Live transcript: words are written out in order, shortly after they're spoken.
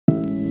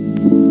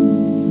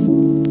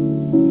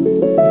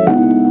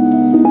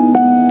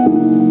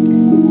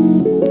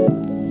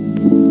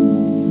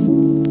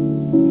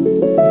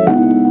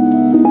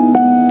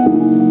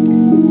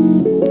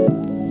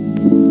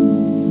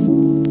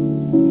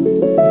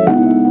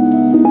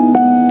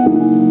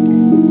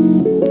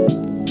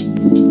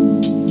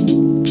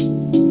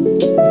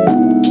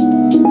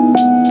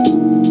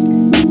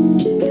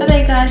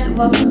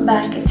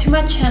back to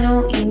my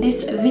channel. In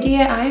this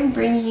video I am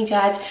bringing you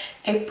guys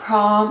a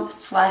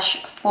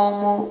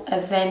prom/formal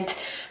event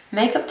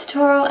makeup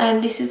tutorial,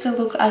 and this is the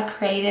look I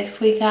created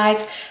for you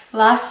guys.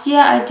 Last year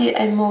I did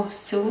a more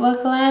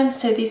silver glam,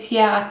 so this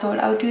year I thought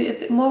I would do a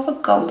bit more of a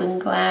golden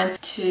glam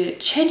to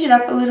change it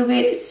up a little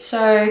bit.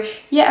 So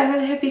yeah, I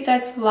really hope you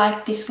guys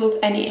like this look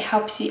and it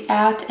helps you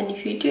out, and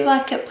if you do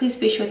like it, please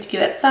be sure to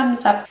give it a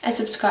thumbs up and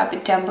subscribe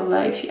down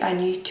below if you are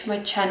new to my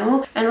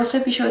channel, and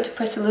also be sure to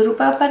press the little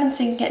bell button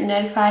so you can get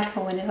notified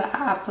for whenever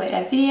I upload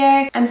a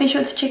video. And be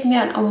sure to check me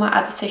out on all my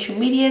other social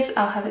medias.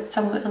 I'll have it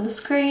somewhere on the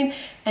screen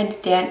and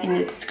down in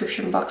the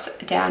description box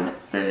down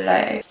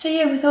below. So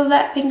yeah, with all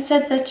that being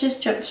said, let's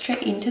just jump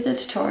straight into the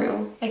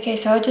tutorial. Okay,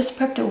 so I just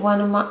prepped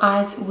one of my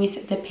eyes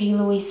with the P.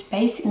 Louise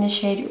base in the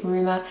shade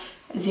Rumour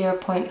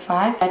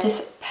 0.5. I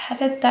just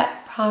patted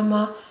that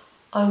primer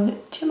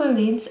onto my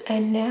lids,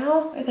 and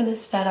now we're going to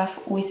start off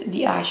with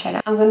the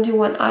eyeshadow. I'm going to do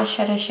one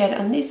eyeshadow shade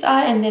on this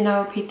eye, and then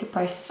I'll repeat the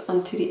process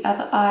onto the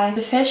other eye.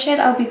 The first shade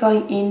I'll be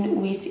going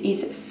in with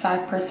is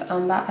Cypress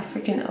Umber. I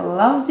freaking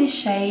love this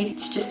shade.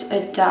 It's just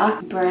a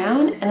dark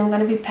brown, and I'm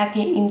going to be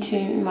packing it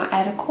into my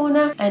outer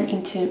corner and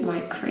into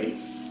my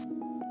crease.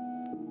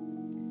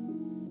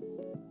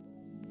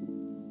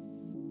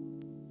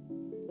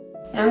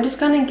 Now I'm just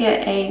going to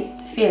get a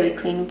fairly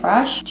clean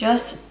brush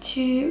just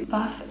to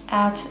buff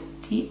out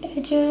the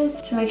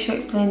edges to make sure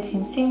it blends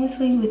in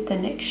seamlessly with the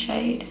next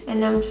shade.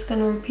 And now I'm just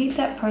going to repeat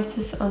that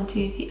process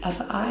onto the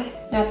other eye.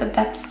 Now that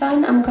that's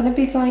done, I'm going to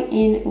be going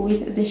in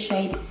with the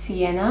shade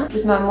Sienna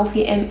with my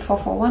Morphe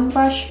M441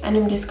 brush, and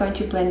I'm just going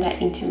to blend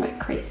that into my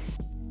crease.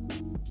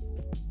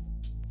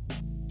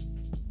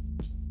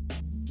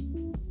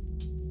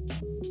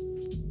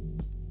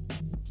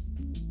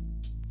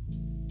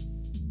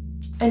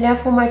 And now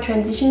for my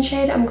transition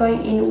shade, I'm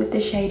going in with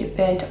the shade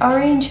Burnt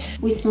Orange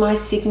with my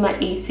Sigma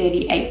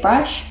E38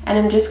 brush, and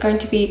I'm just going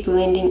to be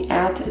blending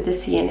out the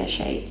Sienna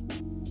shade.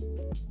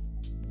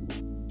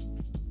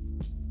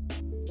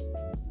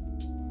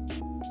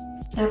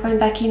 Now going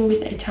back in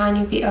with a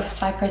tiny bit of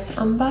Cypress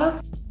Umber,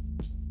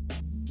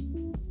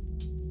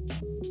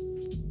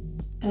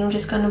 and I'm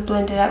just going to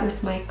blend it out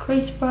with my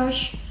crease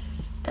brush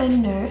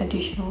and no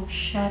additional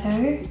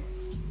shadow.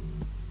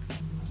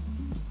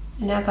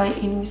 Now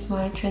going in with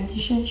my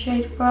transition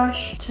shade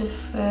brush to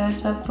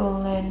further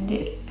blend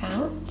it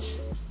out.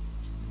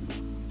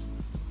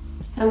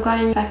 I'm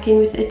going back in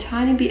with a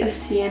tiny bit of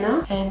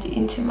Sienna and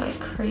into my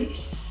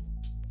crease.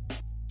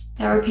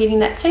 Now repeating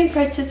that same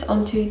process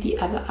onto the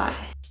other eye.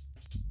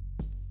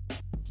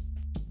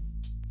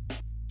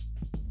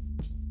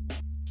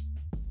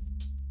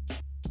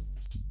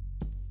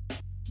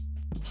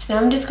 So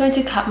now I'm just going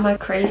to cut my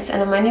crease,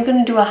 and I'm only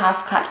going to do a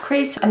half cut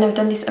crease, and I've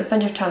done this a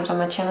bunch of times on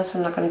my channel, so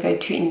I'm not going to go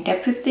too in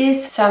depth with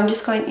this. So I'm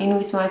just going in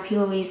with my P.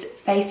 Louise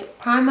base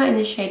primer in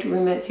the shade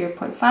Rumour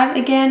 0.5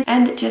 again,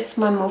 and just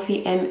my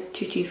Morphe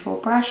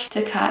M224 brush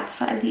to cut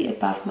slightly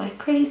above my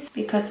crease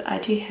because I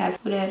do have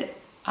hooded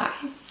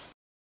eyes.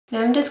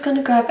 Now I'm just going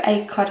to grab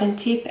a cotton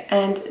tip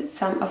and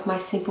some of my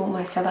Simple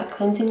Micellar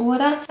cleansing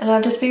water, and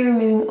I'll just be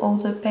removing all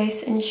the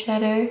base and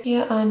shadow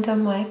here under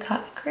my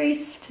cut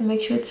crease to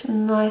make sure it's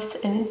nice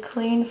and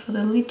clean for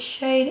the lid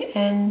shade,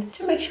 and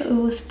to make sure it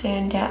will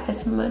stand out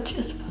as much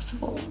as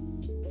possible.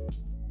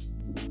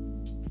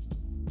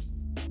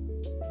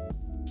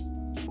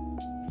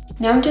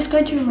 Now I'm just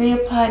going to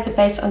reapply the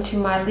base onto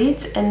my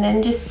lids, and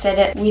then just set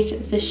it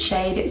with the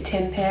shade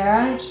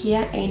Tempera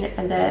here in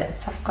the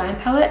Soft Glam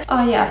palette.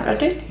 Oh yeah, I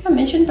don't think I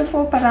mentioned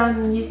before, but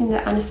I'm using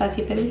the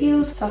Anastasia Beverly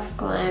Hills Soft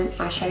Glam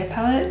eyeshadow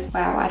palette.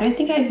 Wow, I don't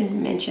think I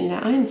even mentioned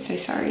that. I am so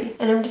sorry.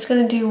 And I'm just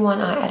going to do one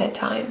eye at a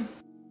time.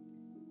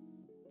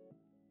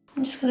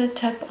 I'm just going to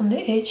tap on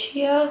the edge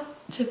here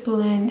to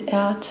blend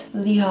out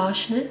the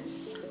harshness.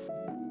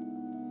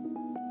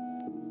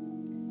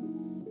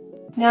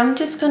 Now I'm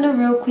just going to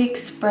real quick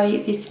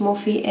spray this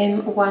Morphe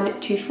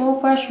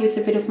M124 brush with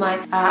a bit of my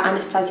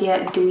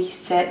Anastasia Dewy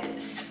Set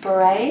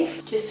spray,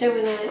 just so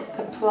when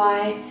I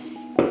apply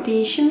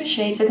the shimmer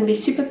shade, they're going to be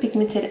super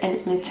pigmented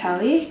and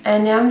metallic.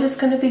 And now I'm just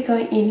going to be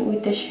going in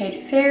with the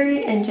shade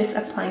Fairy and just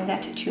applying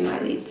that to my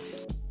lids.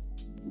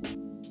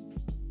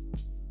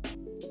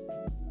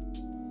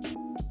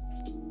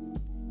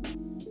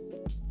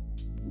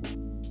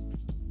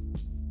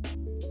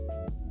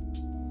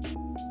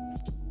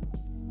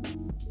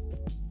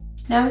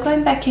 Now I'm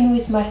going back in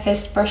with my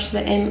first brush, the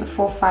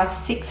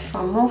M456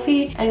 from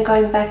Morphe, and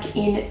going back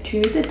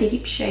into the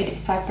deep shade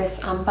Cypress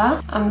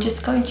Umber. I'm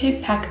just going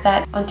to pack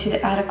that onto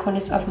the outer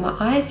corners of my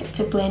eyes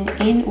to blend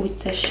in with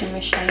the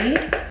shimmer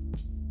shade.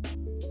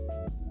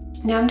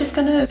 Now I'm just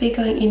going to be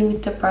going in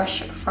with the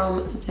brush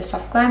from the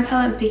Soft Glam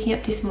palette and picking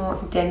up this more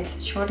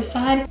dense, shorter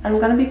side. I'm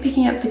going to be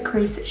picking up the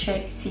crease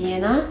shade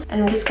Sienna,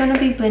 and I'm just going to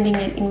be blending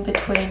it in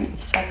between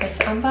Cypress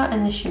Umber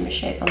and the shimmer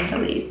shade on the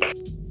lids.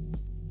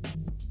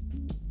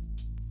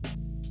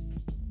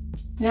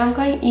 Now I'm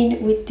going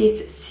in with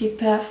this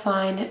super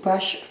fine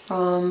brush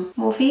from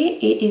Morphe.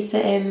 It is the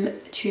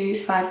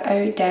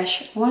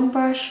M250-1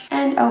 brush,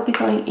 and I'll be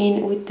going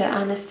in with the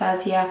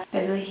Anastasia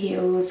Beverly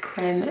Hills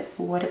Creme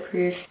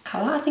Waterproof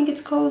color, I think it's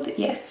called.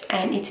 Yes,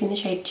 and it's in the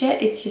shade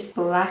Jet. It's just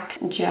black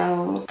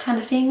gel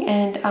kind of thing,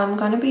 and I'm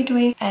gonna be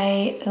doing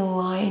a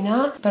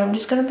liner, but I'm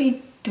just gonna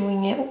be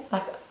doing it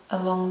like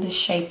along the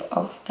shape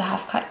of the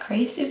half cut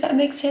crease, if that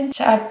makes sense.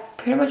 So I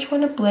pretty much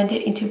want to blend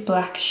it into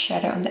black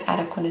shadow on the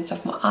outer corners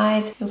of my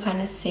eyes. You'll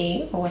kind of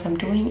see what I'm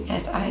doing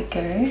as I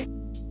go.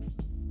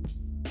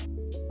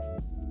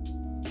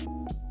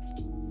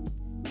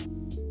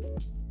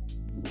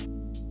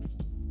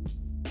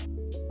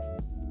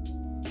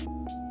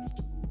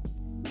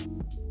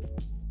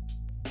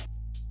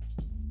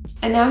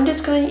 And now I'm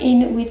just going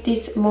in with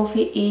this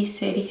Morphe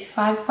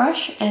E35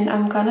 brush, and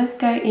I'm gonna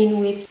go in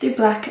with the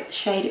black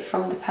shade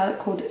from the palette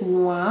called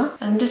Noir.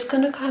 I'm just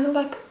gonna kind of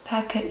like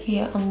pack it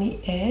here on the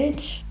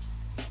edge.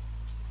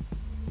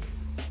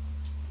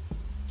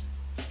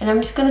 And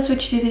I'm just gonna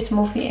switch to this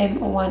Morphe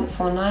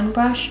M149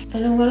 brush,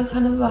 and I'm gonna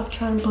kind of like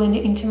try and blend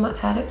it into my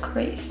outer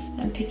crease.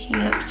 I'm picking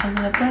up some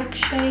of the black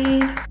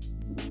shade.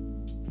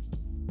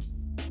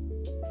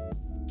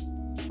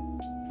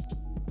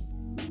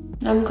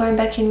 I'm going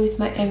back in with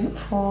my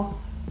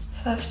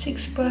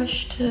M456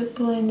 brush to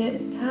blend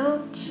it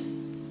out.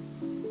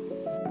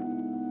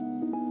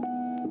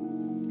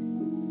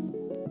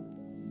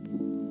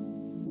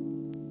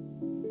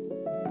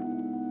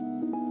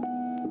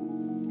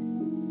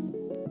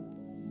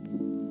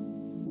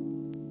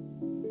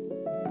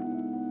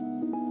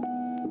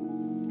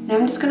 Now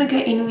I'm just going to go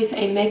in with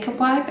a makeup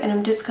wipe, and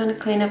I'm just going to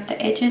clean up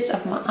the edges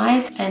of my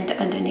eyes and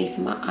underneath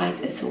my eyes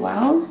as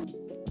well.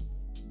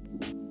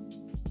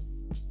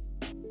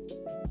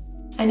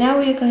 And now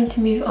we are going to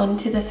move on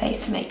to the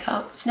face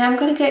makeup. So now I'm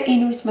going to go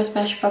in with my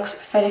Smashbox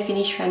Photo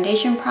Finish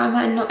Foundation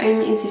Primer, and not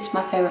only is this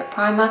my favourite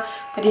primer,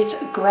 but it's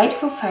great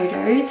for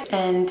photos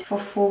and for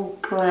full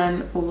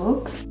glam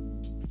looks.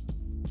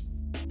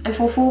 And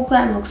for full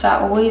glam looks, I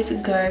always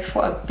go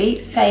for a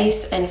beat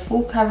face and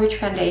full coverage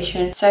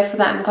foundation. So for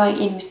that, I'm going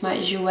in with my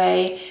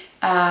Jouer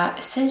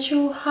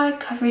Essential High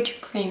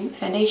Coverage Cream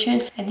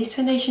Foundation, and this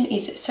foundation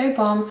is so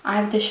bomb. I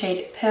have the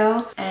shade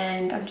Pearl,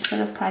 and I'm just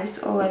going to apply this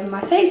all over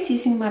my face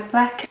using my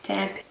black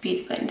damp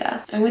beauty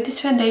blender. And with this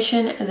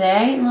foundation, they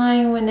ain't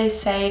lying when they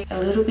say a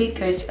little bit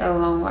goes a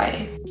long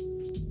way.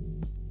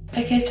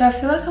 Okay, so I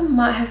feel like I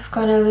might have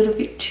gone a little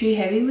bit too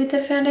heavy with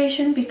the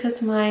foundation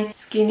because my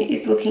skin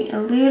is looking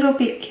a little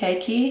bit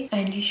cakey,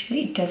 and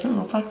usually it doesn't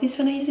look like this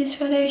when I use this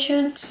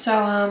foundation.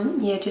 So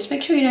yeah, just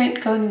make sure you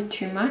don't go in with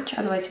too much,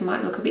 otherwise it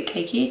might look a bit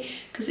cakey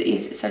because it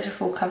is such a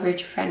full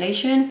coverage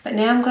foundation. But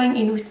now I'm going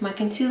in with my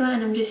concealer,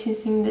 and I'm just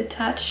using the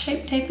Tarte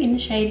Shape Tape in the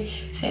shade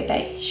Fair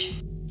Beige.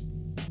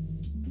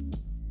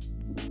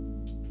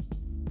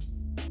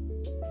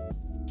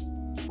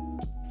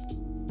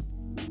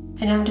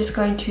 And I'm just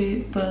going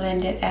to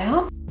blend it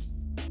out.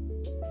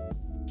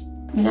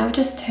 Now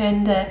just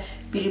turn the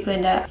beauty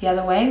blender the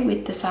other way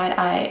with the side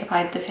I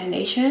applied the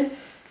foundation,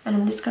 and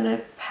I'm just going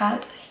to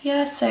pat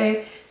here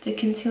so the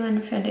concealer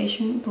and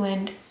foundation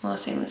blend more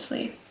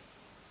seamlessly.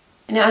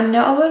 Now I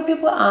know a lot of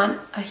people aren't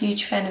a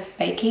huge fan of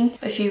baking,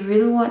 but if you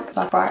really want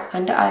like bright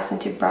under eyes and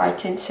to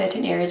brighten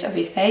certain areas of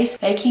your face,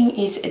 baking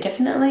is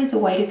definitely the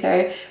way to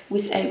go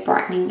with a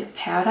brightening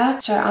powder.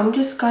 So I'm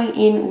just going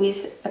in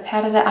with a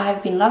powder that I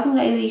have been loving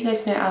lately. You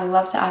guys know I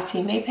love the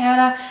RCMA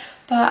powder,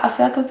 but I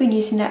feel like I've been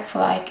using that for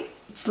like,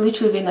 it's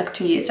literally been like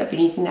 2 years I've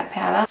been using that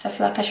powder. So I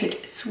feel like I should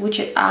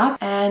switch it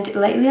up, and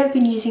lately I've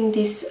been using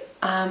this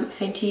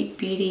Fenty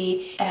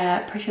Beauty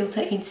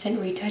Pro-Filter Instant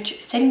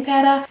Retouch Setting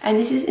Powder, and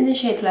this is in the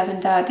shade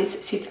Lavender.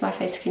 This suits my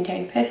face skin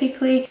tone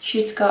perfectly.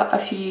 She's got a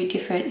few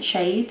different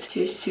shades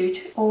to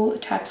suit all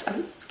types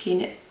of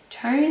skin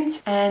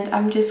tones, and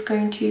I'm just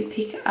going to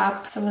pick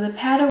up some of the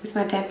powder with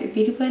my damp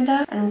beauty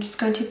blender, and I'm just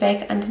going to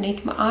bake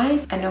underneath my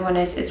eyes and on my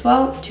nose as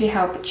well to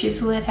help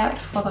chisel it out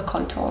for the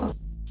contour.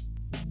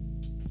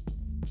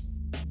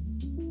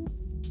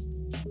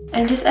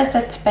 And just as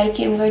that's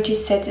baking, I'm going to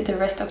set the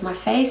rest of my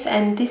face,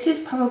 and this is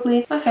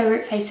probably my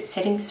favourite face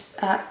setting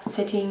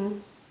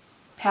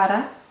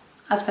powder.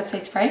 I was about to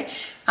say spray.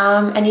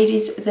 And it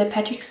is the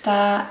Patrick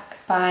Star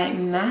by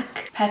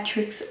MAC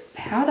Patrick's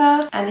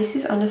powder, and this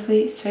is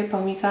honestly so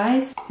bomb, you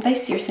guys. They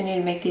seriously need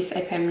to make this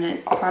a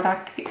permanent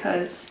product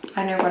because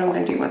I know what I'm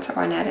going to do once I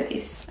run out of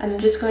this. And I'm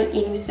just going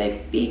in with a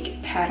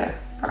big powder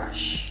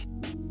brush.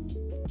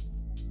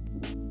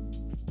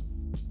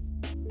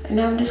 And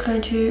now I'm just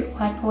going to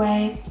wipe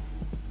away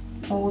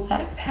all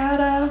that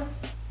powder.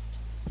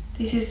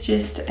 This is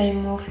just a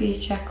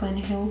Morphe Jaclyn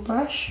Hill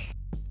brush.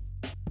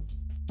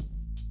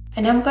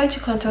 And now I'm going to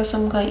contour, so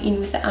I'm going in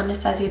with the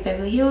Anastasia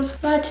Beverly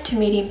Hills Light to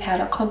Medium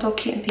Powder Contour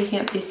Kit and picking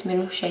up this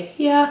middle shade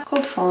here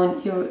called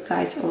Fawn. You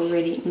guys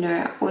already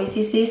know I always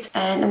use this.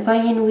 And I'm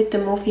going in with the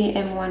Morphe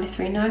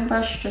M139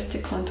 brush just to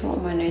contour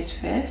my nose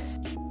first.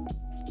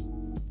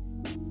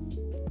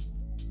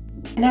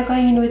 And now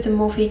going in with the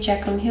Morphe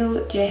Jaclyn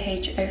Hill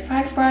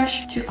JH05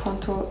 brush to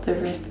contour the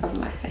rest of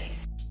my face.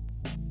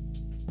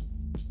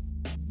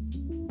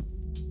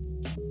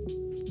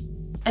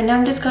 And now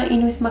I'm just going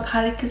in with my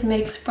Kylie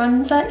Cosmetics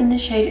bronzer in the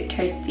shade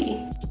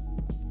Toasty.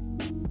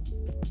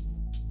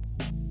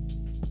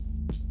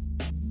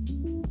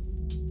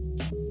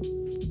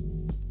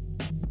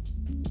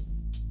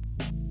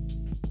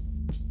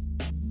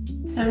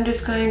 I'm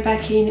just going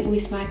back in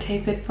with my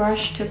tapered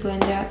brush to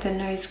blend out the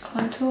nose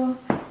contour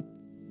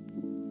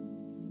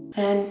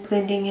and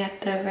blending out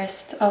the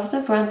rest of the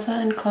bronzer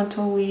and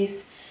contour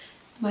with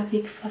my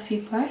big fluffy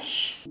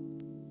brush.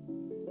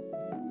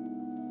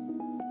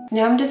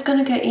 Now I'm just going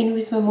to go in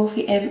with my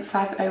Morphe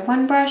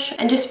M501 brush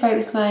and just spray it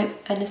with my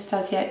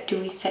Anastasia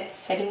Dewy Set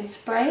Setting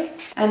Spray.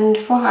 And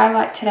for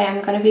highlight today,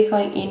 I'm going to be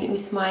going in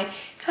with my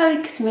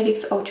Kylie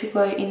Cosmetics Ultra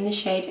Glow in the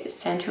shade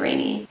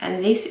Santorini.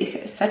 And this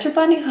is such a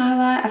blinding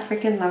highlight. I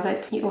freaking love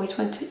it. You always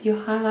want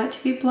your highlight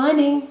to be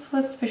blinding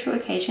for special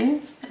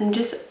occasions. I'm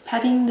just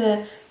patting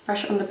the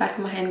brush on the back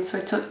of my hand so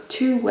it's not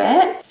too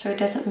wet, so it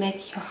doesn't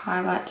make your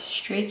highlight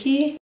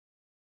streaky.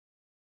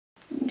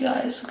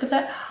 Guys, look at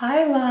that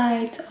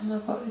highlight. Oh my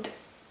god,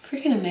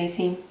 freaking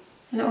amazing.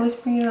 And I always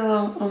bring it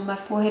along on my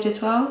forehead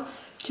as well,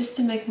 just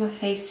to make my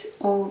face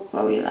all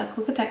glowy. Like,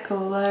 look at that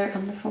glow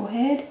on the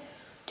forehead.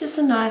 Just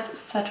a nice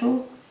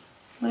subtle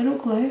little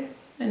glow.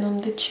 And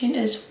on the chin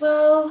as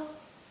well.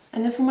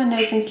 And then for my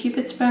nose and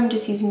cupid spray, I'm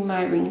just using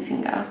my ring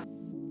finger.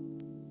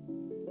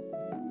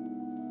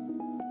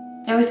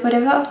 Now with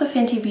whatever of the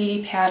Fenty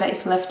Beauty powder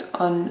is left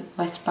on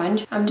my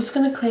sponge, I'm just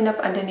going to clean up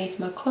underneath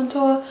my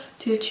contour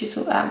to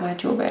chisel out my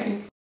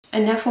jawbone.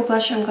 And now for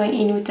blush, I'm going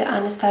in with the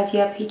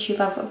Anastasia Peachy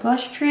Love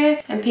Blush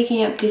trio and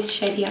picking up this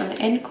shade here on the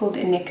end called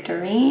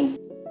Nectarine.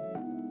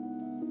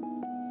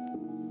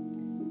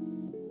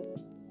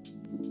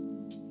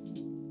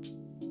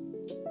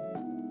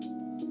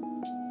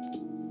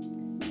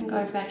 I'm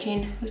going back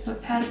in with my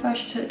powder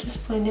brush to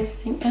just blend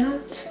everything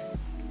out.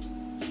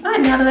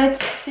 Alright, now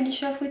let's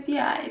finish off with the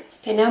eyes.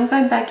 Okay, now I'm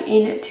going back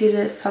into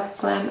the Soft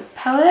Glam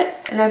palette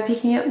and I'm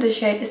picking up the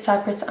shade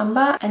Cypress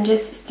Umber and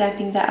just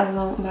stamping that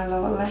along my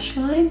lower lash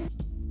line.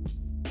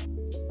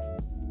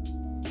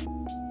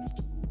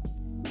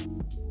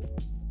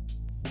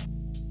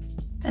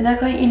 And now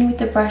going in with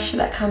the brush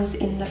that comes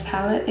in the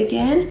palette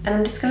again, and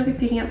I'm just going to be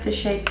picking up the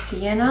shade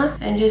Sienna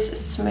and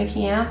just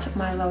smoking out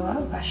my lower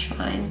lash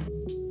line.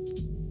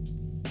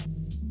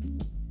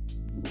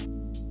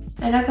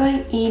 And now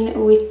going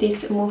in with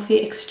this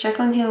Morphe X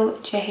Jaclyn Hill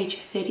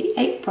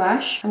JH38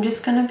 brush, I'm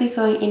just going to be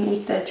going in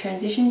with the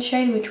transition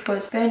shade, which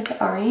was Burnt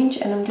Orange,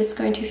 and I'm just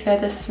going to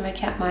further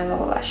smoke out my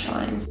lower lash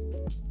line.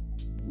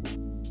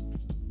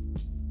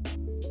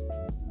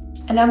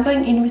 And I'm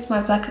going in with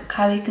my black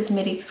Kylie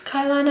Cosmetics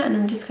Skyliner, and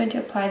I'm just going to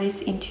apply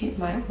this into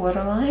my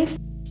waterline.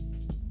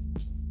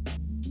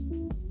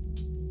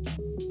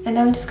 And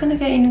I'm just going to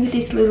go in with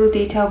this little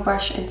detail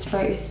brush and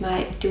spray it with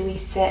my Dewy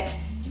Set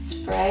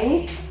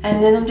Spray.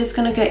 And then I'm just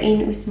going to go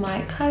in with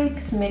my Kylie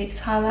Cosmetics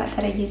highlight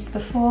that I used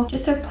before,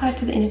 just to apply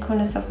to the inner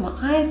corners of my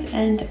eyes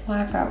and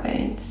my brow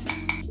bones.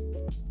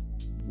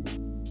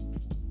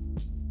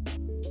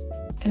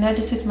 And now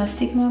just with my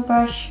Sigma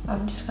brush,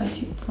 I'm just going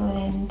to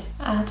blend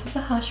out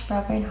the harsh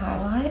brow bone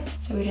highlight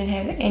so we don't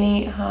have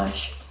any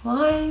harsh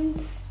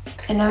lines.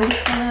 And now I'm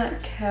just going to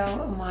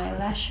curl my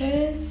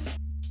lashes.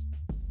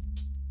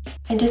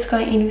 And just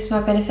going in with my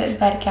Benefit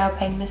Bad Gal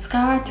Bang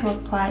Mascara to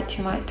apply it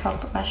to my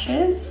top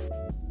lashes.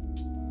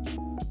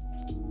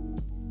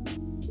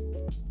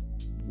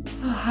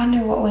 Oh, I don't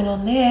know what went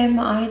on there.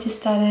 My eye just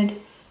started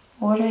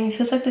watering. It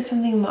feels like there's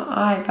something in my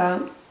eye,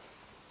 but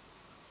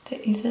there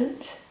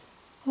isn't.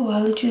 Oh,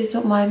 I literally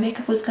thought my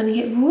makeup was going to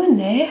get ruined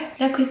there.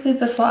 Now quickly,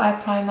 before I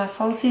apply my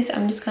falsies,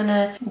 I'm just going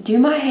to do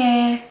my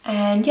hair,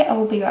 and yeah, I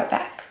will be right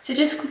back. So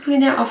just quickly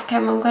now off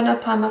camera, I'm going to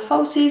apply my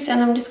falsies,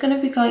 and I'm just going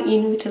to be going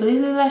in with the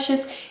Lilly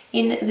lashes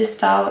in the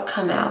style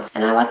Carmel.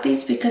 And I like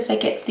these because they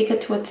get thicker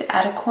towards the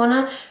outer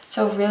corner,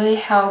 so really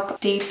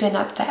help deepen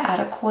up the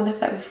outer corner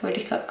that we've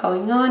already got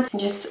going on and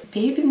just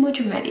be a bit more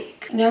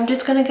dramatic. Now I'm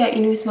just going to go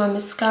in with my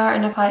mascara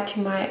and apply it to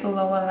my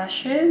lower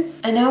lashes.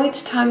 And now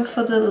it's time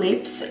for the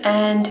lips,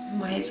 and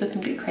my hair's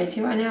looking a bit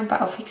crazy right now,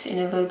 but I'll fix it in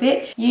a little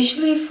bit.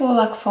 Usually for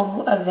like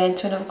formal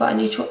events, when I've got a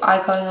neutral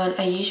eye going on,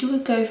 I usually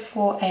go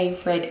for a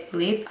red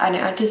lip. I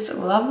know I just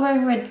love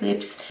wearing red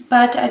lips,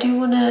 but I do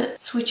want to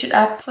switch it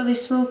up for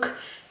this look.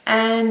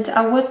 And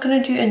I was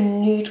going to do a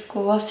nude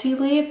glossy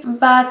lip,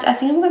 but I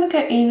think I'm going to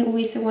go in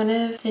with one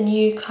of the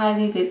new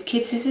Kylie lip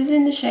kits. This is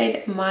in the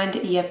shade Mind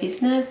Your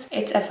Business.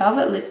 It's a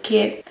velvet lip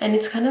kit, and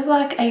it's kind of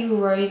like a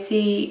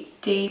rosy,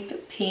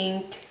 deep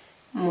pink,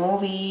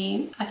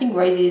 mauvey. I think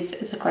rosy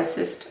is the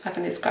closest I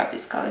can describe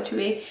this colour to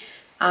be.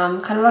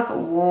 Kind of like a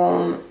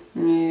warm,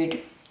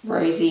 nude,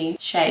 rosy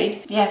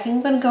shade. Yeah, I think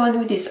I'm going to go on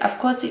with this. Of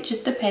course, it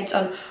just depends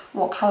on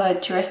what color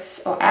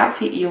dress or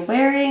outfit you're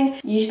wearing.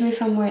 Usually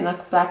if I'm wearing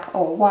like black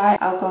or white,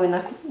 I'll go in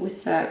like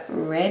with the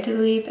red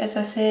lip, as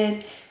I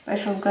said. But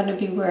if I'm going to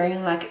be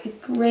wearing like a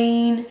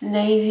green,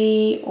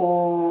 navy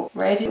or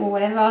red or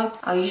whatever,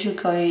 I'll usually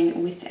go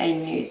in with a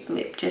nude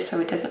lip, just so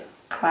it doesn't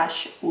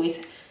clash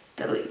with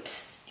the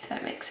lips, if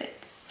that makes sense.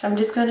 So I'm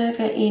just going to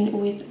go in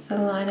with the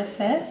liner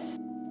first.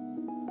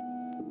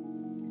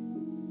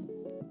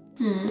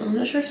 I'm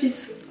not sure if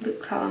this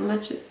lip colour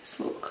matches this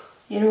look.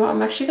 You know what,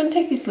 I'm actually going to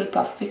take this lip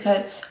off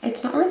because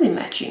it's not really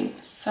matching.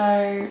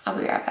 So I'll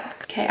be right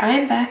back. Okay, I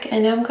am back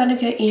and now I'm going to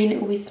go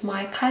in with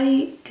my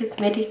Kylie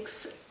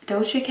Cosmetics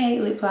Dolce K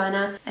lip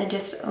liner and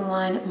just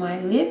line my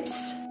lips.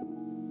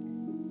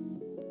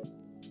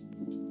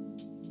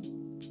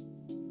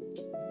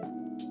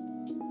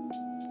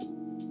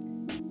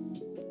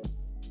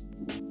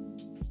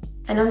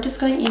 And I'm just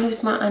going in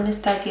with my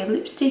Anastasia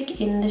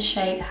lipstick in the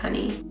shade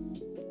Honey.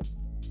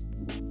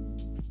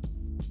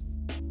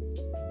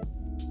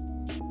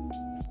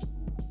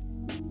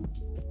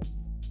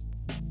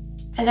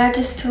 And now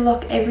just to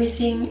lock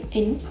everything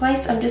in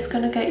place, I'm just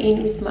going to go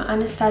in with my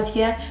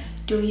Anastasia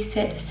Dewy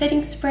Set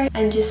Setting Spray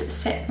and just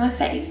set my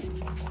face.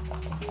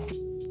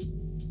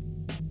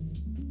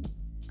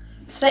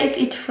 So that is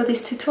it for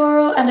this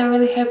tutorial, and I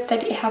really hope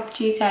that it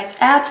helped you guys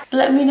out.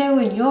 Let me know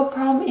when your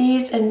prom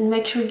is and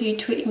make sure you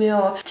tweet me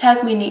or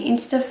tag me in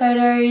Insta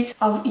photos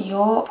of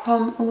your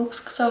prom looks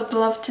because I would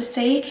love to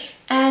see.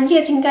 And yeah,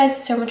 thank you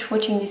guys so much for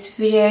watching this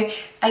video.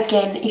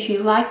 Again, if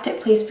you liked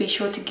it, please be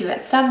sure to give it a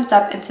thumbs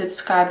up and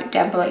subscribe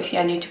down below if you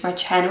are new to my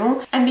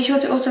channel. And be sure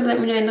to also let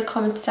me know in the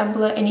comments down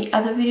below any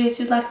other videos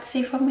you'd like to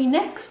see from me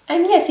next.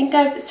 And yeah, thank you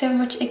guys so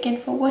much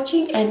again for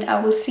watching, and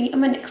I will see you in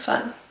my next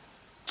one.